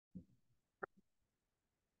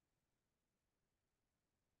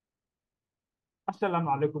السلام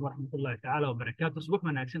عليكم ورحمة الله تعالى وبركاته. صباح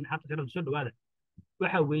wanaagsan xalqa tirada soo dhawaada.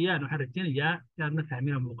 Waxa weeyaan waxaan rajaynayaa inaad ma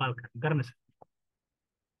fahmina muuqaalka garanaysa.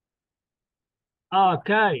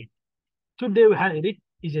 Okay, today waxaan idhi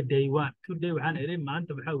is a day one. Today waxaan idhi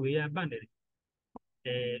maanta waxa weeyaan baan idhi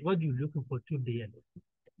what you looking for today?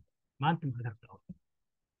 Maanta ma rabtaa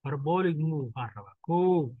parabolic move baan rabaa.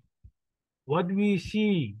 Cool. What we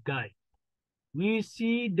see guys? We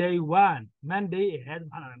see day one. Monday ahead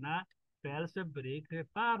waxaan aragnaa fails break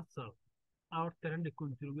reversal. Our trend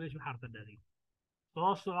continuation waxaa dhacday.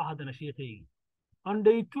 soo soco haddana sheekayga on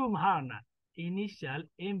day two maxaana initial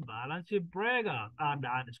imbalance breaker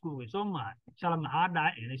dhacaan isku ogey soo maha shala maxaa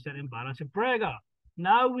dhacay initial imbalance breaker.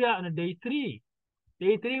 Now we are on day three.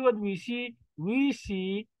 Day three what we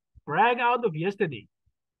see breakout of yesterday,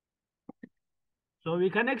 so we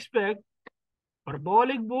can expect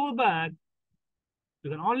parabolic pullback. We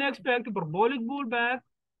can only expect parabolic pullback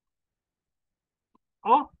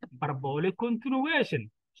or parabolic continuation.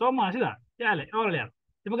 So maha sida yaale olayaal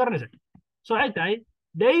ma garanaysa. So waxay tahay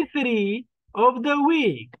day three of the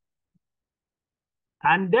week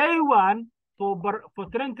and day one for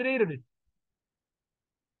trend traders.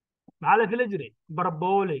 maxaa la fila jiray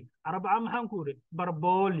parabolic arbaca maxaan ku iri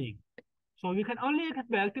parabolic. So we can only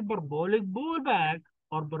expect parabolic pullback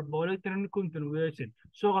or parabolic trend continuation.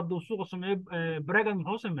 So hadduu suuqa sameeyo breakout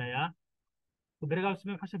muxuu sameeyaa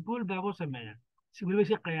pullback uu sameeyaa si weliba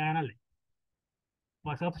si qayaana leh.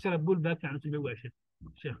 waa sababta shala pullback fiican u sameeyo waa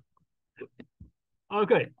sheekh.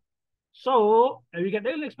 Okay, so we can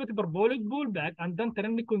only expect parabolic pullback and then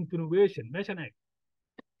trend continuation. Meeshan egg.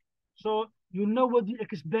 So you know what you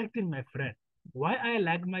expecting, my friend. Why I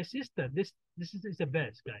like my sister? This is the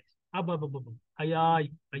best, guys. Ayay.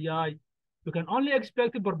 You can only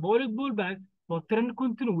expect a parabolic pullback for trend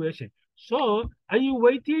continuation. So are you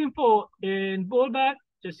waiting for a pullback?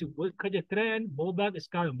 Just catch a trend, pullback is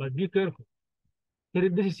coming, but be careful.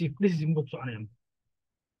 This is move on.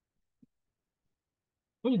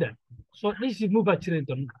 What is that? So this is move at trend.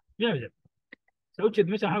 Yeah. So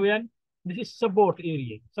this is support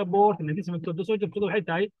area. Support and this method soo jabsado waxay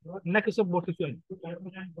tahay innaka support ku soo.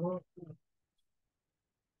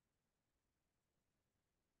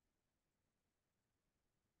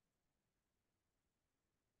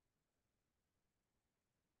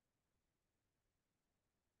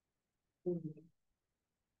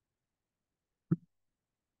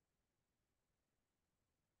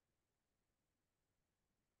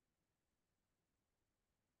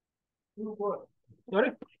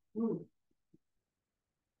 Sorry?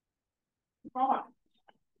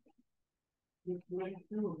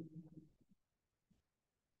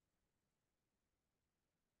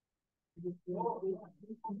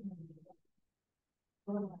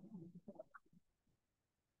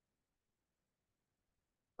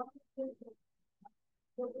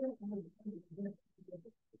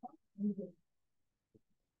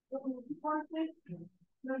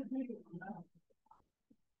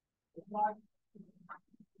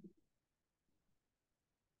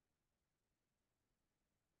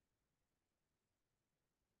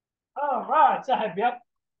 All right, صاحب يب.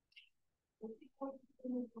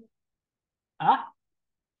 ها؟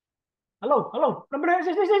 Hello. Number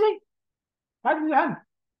say. How do you hand?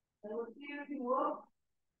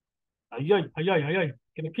 Ayay.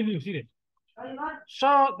 Can I kill you serious?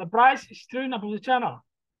 So the price is trading up on the channel.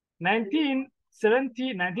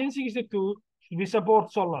 1970, 1962 should be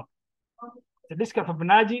support solar. The discount for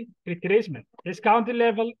Fibonacci retracement. Discount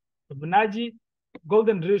level Fibonacci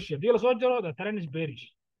golden ratio. Deal soldier, the trend is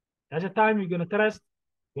bearish. That's the time you're gonna trust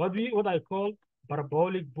what I call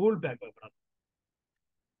parabolic pullback, my brother.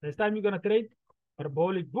 This time you're gonna trade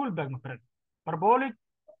parabolic pullback, my friend. Parabolic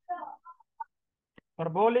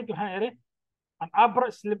an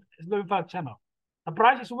upper slip channel. The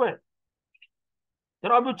price is where?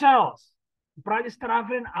 There are two channels. The price is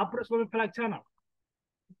traveling upper slip channel.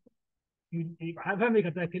 You have to make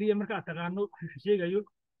a career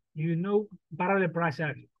you know parallel price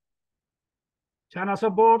action. Channel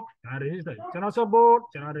support, channel resistance, channel support,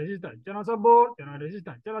 channel resistance, channel support, channel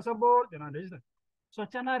resistance, channel support, channel resistance. So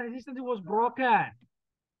channel resistance was broken.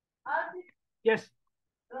 Yes.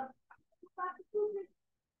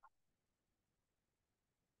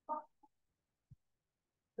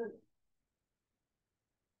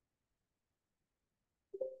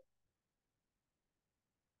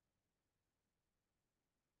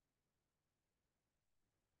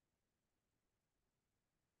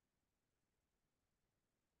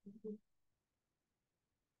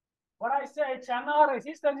 What I say, channel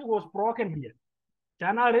resistance was broken here.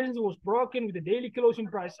 Channel resistance was broken with the daily closing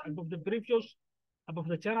price above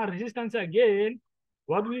the channel resistance again.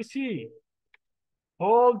 What do we see?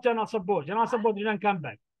 Hold channel support. Channel support didn't come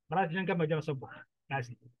back. Price didn't come back. Channel support. That's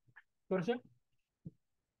it. Person.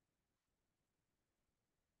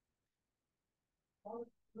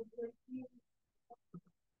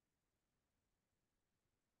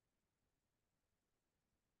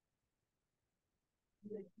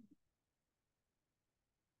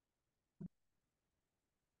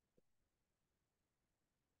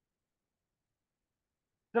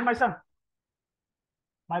 Then my son,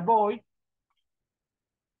 my boy.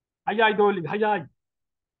 Hayay Dolly. Hayay.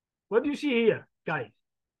 What do you see here, guys?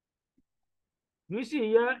 You see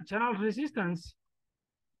here channel resistance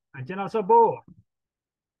and channel support.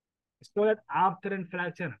 It's called after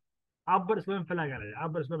flag channel. Upper swim flag.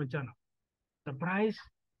 Upper swim channel. The price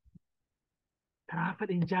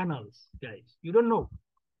traffic in channels, guys. You don't know.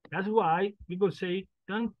 That's why people say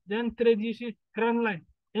don't trade this trend line.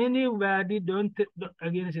 Anybody don't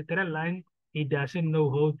against a trend line, he doesn't know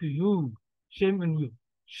how to use. Shame on you.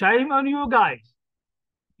 Shame on you guys.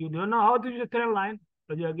 You don't know how to use a trend line,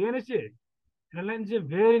 but you're against it. Trend line is a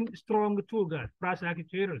very strong tool, guys. Price action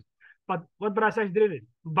traders. But what price action traders?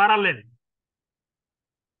 Parallel.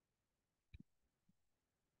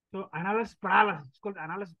 So analysis paralysis. It's called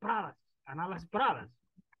analysis paralysis. Analysis paralysis.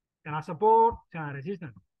 Channel support, channel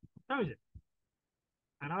resistance. How is it?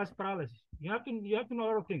 Analysis paralysis. You have to know a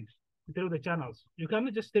lot of things to tell the channels. You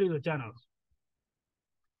cannot just tell the channels.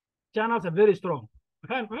 Channels are very strong.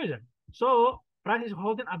 Okay, so price is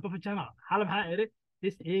holding above a channel.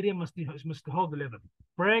 This area must hold the level.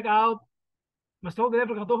 Breakout must hold the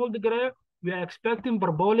level. Hold the graph. We are expecting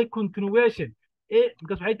parabolic continuation.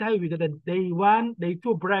 Because right now we got a day 1, day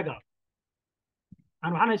 2 breakout.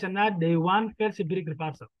 And waxaan day 1 first break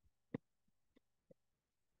reversal.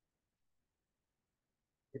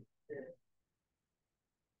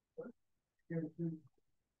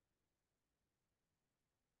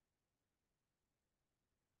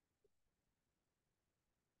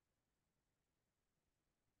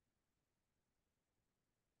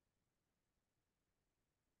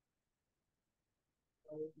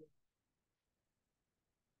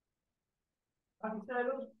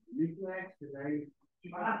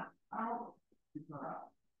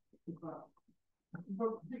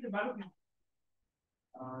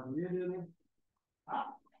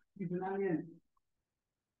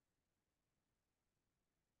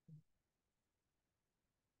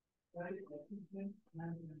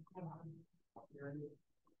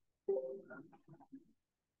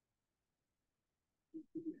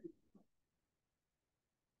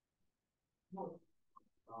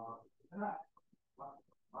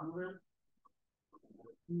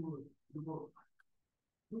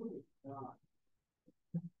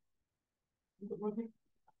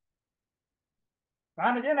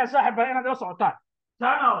 فأنا جينا ساحب هنا ده صوتان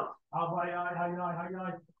channels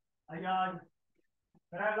هاي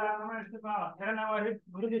ترى لا ما استفاد ترى أنا واحد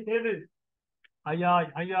مريض تيبل هاي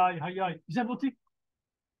إذا بوتي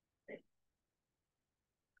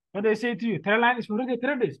what they say to you three line is for the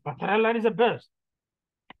traders but three line is the best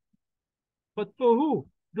but for who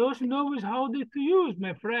those who knows how to use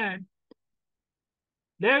my friend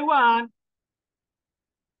day 1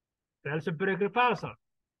 there's a break reversal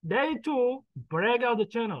day 2 break out the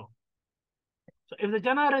channel so if the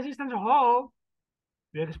channel resistance hold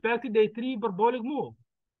we expected day 3 parabolic move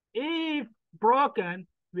if broken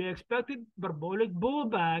we expected parabolic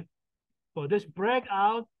pullback for this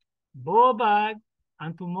breakout pullback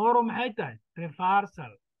and tomorrow maxay tahay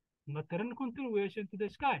reversal material continuation to the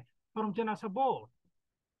sky from channel support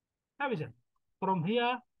from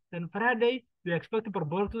here then Friday we expect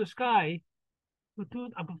parabolic to the sky to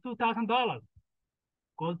up to $2,000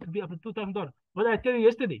 gold to be up to $2,000 what I tell you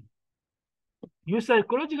yesterday use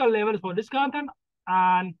psychological levels for discount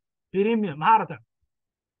and premium Maharata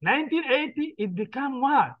 1980 it become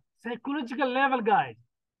what psychological level guys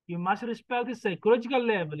you must respect the psychological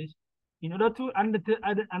levels in order to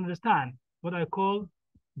understand what I call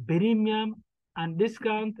premium and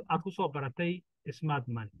discount aku soo baratay smart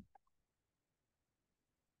money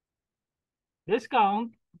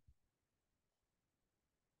discount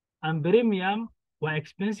and premium were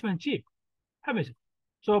expensive and cheap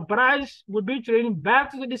so price would be trading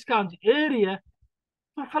back to the discount area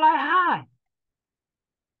to fly high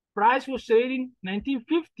price was trading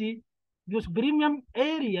 1950 because premium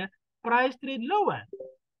area price trade lower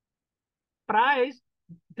price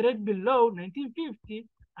trade below 1950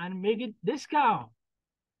 and make it discount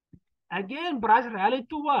again price rally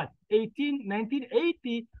to what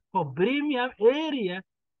 1980 for premium area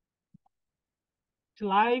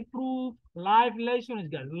live proof live lessons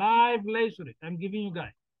guys live lessons I'm giving you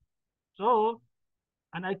guys so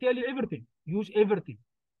and I tell you everything use everything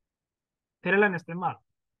تريلان استعمال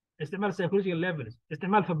psychological levels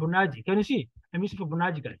استعمال فيبوناجي. Can you see I'm using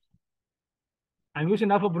Fibonacci guys. I'm using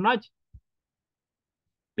now Fibonacci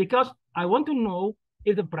because I want to know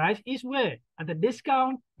if the price is where at the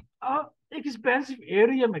discount or expensive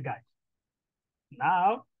area, my guys.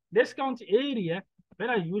 Now discount area, when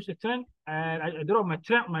I use the trend and I draw my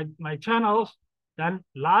channels, then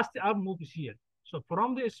last up move is here. So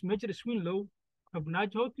from this major swing low,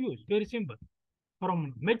 Fibonacci how to use very simple.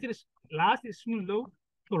 From major last swing low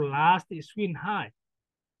to last swing high.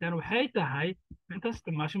 Then waxay tahay intaas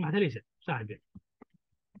isticmaasho maxaad helaysaa saaxibe.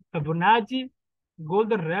 Fibonacci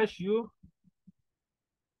golden ratio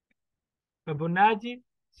Fibonacci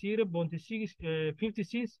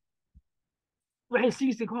 0.656 waxay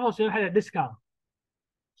 60 ka hooseeya waxay discount.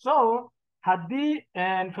 So haddii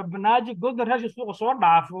Fibonacci golden ratio suuqa soo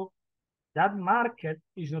dhaafo, that market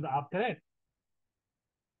is not up there.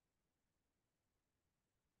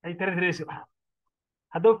 ay taraysa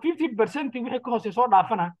haddaba 50% wixii ka hooseeya soo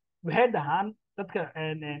dhaafana waxay dhahaan dadka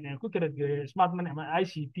ku trade smart money ama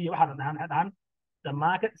ICT waxaa dhahaan the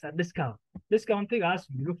market is a discount. Discountigaas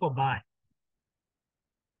you look for buy.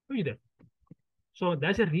 So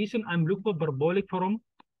that's the reason I'm looking for parabolic from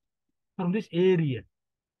this area.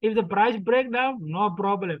 If the price break down, no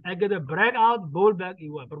problem. I get a breakout, bullback,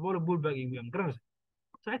 parabolic bullback.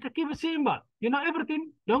 So I have to keep it simple. You know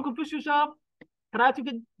everything. Don't confuse yourself. Try to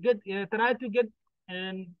get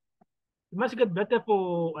and you must get better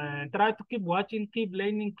for try to keep watching, keep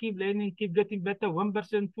learning, keep getting better 1%,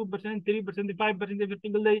 2%, 3%, 5% every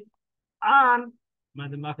single day. And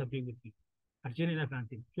the market be with you. Actually, I can't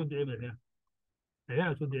think. Should be able to.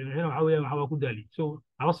 هنا شو هنا waxaa ku daali so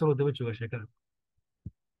haba sano daba jooga sheekada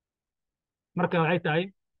marka waxay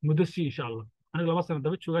tahay muddo si insha Allah aniga 2 sano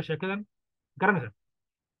daba jooga sheekadan garanaysa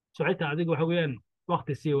so waxay tahay adiga waxa weeyaan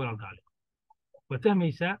waqti si walaal gaale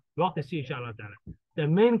وتهميسا وقت سي إن شاء الله تعالى. The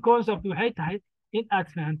main concept waxay tahay in aad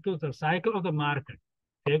fahanto the cycle of the market.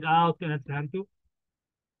 Fake out inaad fahanto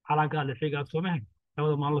xalanka la fake out soo mahan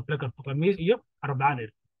labada maalmood fake out khamiis iyo arbacaan.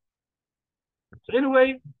 So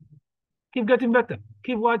anyway, keep getting better,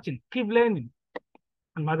 keep watching, keep learning,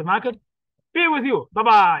 and the market be with you. Bye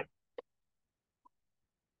bye.